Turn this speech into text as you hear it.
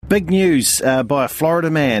Big news by a Florida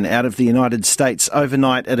man out of the United States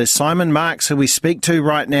overnight. It is Simon Marks, who we speak to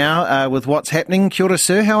right now with what's happening. Kia ora,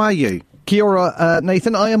 sir. How are you? Kia ora,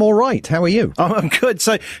 Nathan. I am all right. How are you? Oh, I'm good.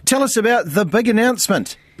 So tell us about the big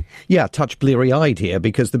announcement. Yeah, touch bleary-eyed here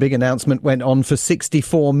because the big announcement went on for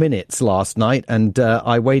 64 minutes last night and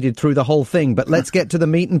I waded through the whole thing. But let's get to the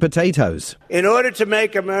meat and potatoes. In order to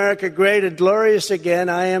make America great and glorious again,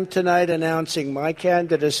 I am tonight announcing my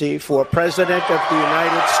candidacy for President of the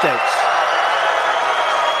United States.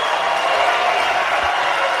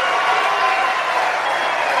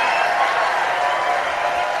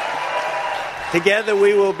 Together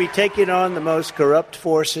we will be taking on the most corrupt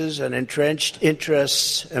forces and entrenched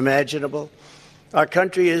interests imaginable. Our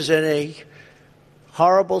country is in a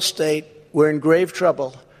horrible state. We're in grave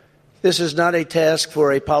trouble. This is not a task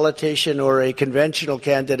for a politician or a conventional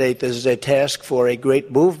candidate. This is a task for a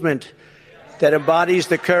great movement that embodies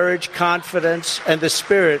the courage, confidence, and the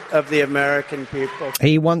spirit of the American people.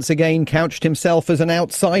 He once again couched himself as an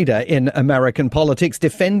outsider in American politics,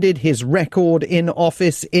 defended his record in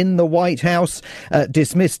office in the White House,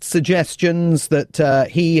 dismissed suggestions that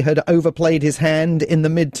he had overplayed his hand in the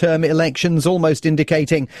midterm elections, almost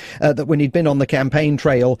indicating that when he'd been on the campaign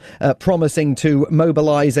trail, promising to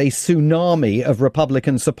mobilise a tsunami of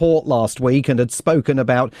Republican support last week, and had spoken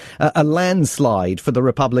about a landslide for the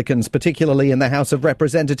Republicans, particularly in the House of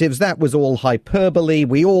Representatives. That was all hyperbole.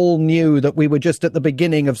 We all knew that we were just at the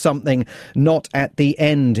beginning of something, not at the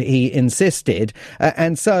end, he insisted.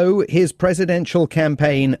 And so his presidential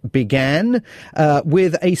campaign began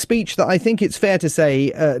with a speech that I think it's fair to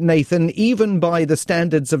say, Nathan, even by the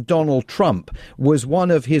standards of Donald Trump, was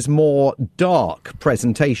one of his more dark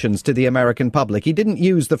presentations to the American public. He didn't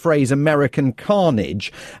use the phrase American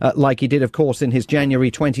carnage like he did, of course, in his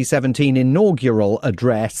January 2017 inaugural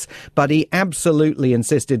address, but he absolutely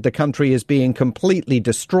insisted the country is being completely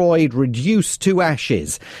destroyed, reduced to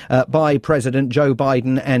ashes by President Joe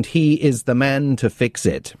Biden, and he is the man to fix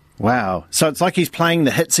it. Wow. So it's like he's playing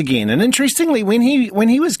the hits again. And interestingly, when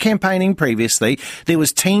he was campaigning previously, there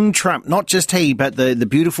was Team Trump, not just he, but the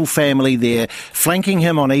beautiful family there flanking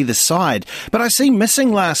him on either side. But I see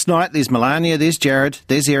missing last night, there's Melania, there's Jared,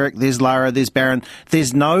 there's Eric, there's Lara, there's Barron.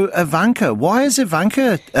 There's no Ivanka. Why is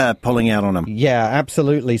Ivanka pulling out on him? Yeah,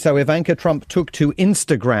 absolutely. So Ivanka Trump took to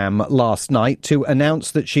Instagram last night to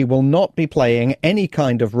announce that she will not be playing any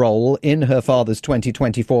kind of role in her father's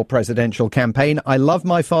 2024 presidential campaign. I love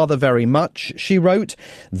my father very much, she wrote.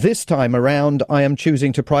 This time around, I am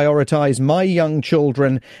choosing to prioritise my young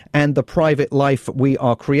children and the private life we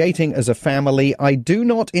are creating as a family. I do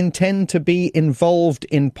not intend to be involved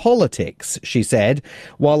in politics, she said.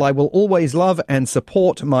 While I will always love and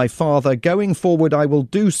support my father, going forward I will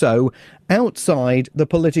do so outside the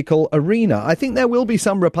political arena. I think there will be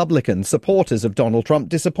some Republican supporters of Donald Trump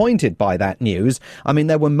disappointed by that news. I mean,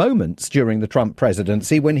 there were moments during the Trump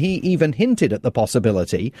presidency when he even hinted at the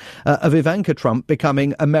possibility of Ivanka Trump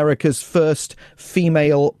becoming America's first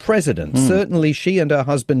female president. Certainly she and her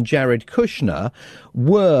husband Jared Kushner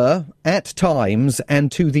were, at times, and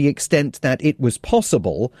to the extent that it was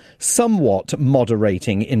possible, somewhat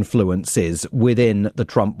moderating influences within the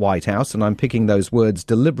Trump White House. And I'm picking those words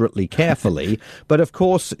deliberately carefully. But of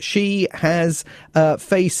course, she has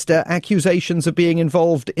faced accusations of being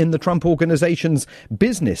involved in the Trump Organization's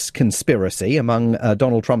business conspiracy among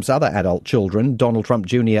Donald Trump's other adult children, Donald Trump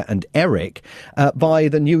Jr. and Eric, by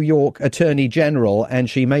the New York Attorney General. And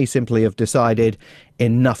she may simply have decided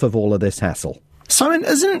enough of all of this hassle. Simon,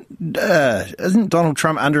 isn't Donald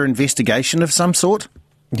Trump under investigation of some sort?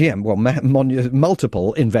 Yeah, well,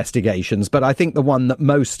 multiple investigations, but I think the one that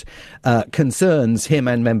most concerns him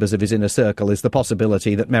and members of his inner circle is the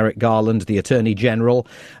possibility that Merrick Garland, the Attorney General,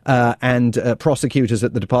 and prosecutors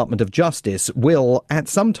at the Department of Justice will, at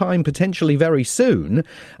some time potentially very soon,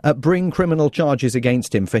 bring criminal charges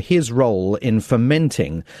against him for his role in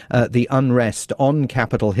fomenting the unrest on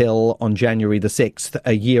Capitol Hill on January the 6th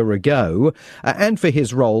a year ago, and for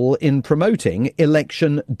his role in promoting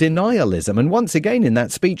election denialism. And once again, in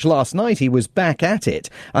that speech last night, he was back at it.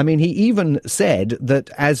 I mean, he even said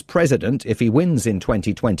that as president, if he wins in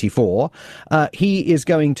 2024, he is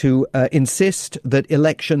going to insist that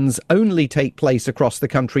elections only take place across the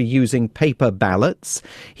country using paper ballots.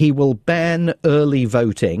 He will ban early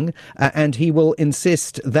voting, and he will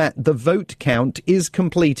insist that the vote count is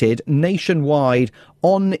completed nationwide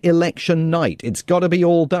on election night. It's got to be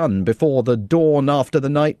all done before the dawn after the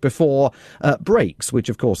night before breaks, which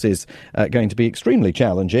of course is going to be extremely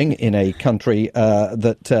challenging in a country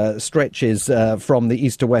that stretches from the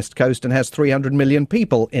east to west coast and has 300 million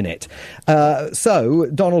people in it. So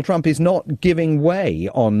Donald Trump is not giving way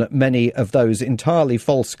on many of those entirely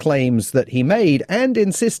false claims that he made, and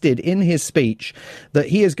insisted in his speech that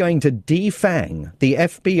he is going to defang the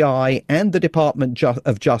FBI and the Department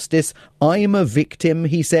of Justice. I'm a victim,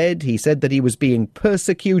 he said. He said that he was being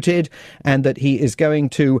persecuted and that he is going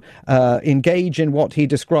to engage in what he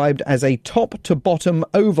described as a top-to-bottom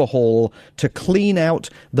overhaul to clean out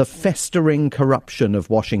the festering corruption of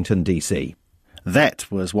Washington, D.C. That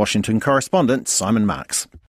was Washington correspondent Simon Marks.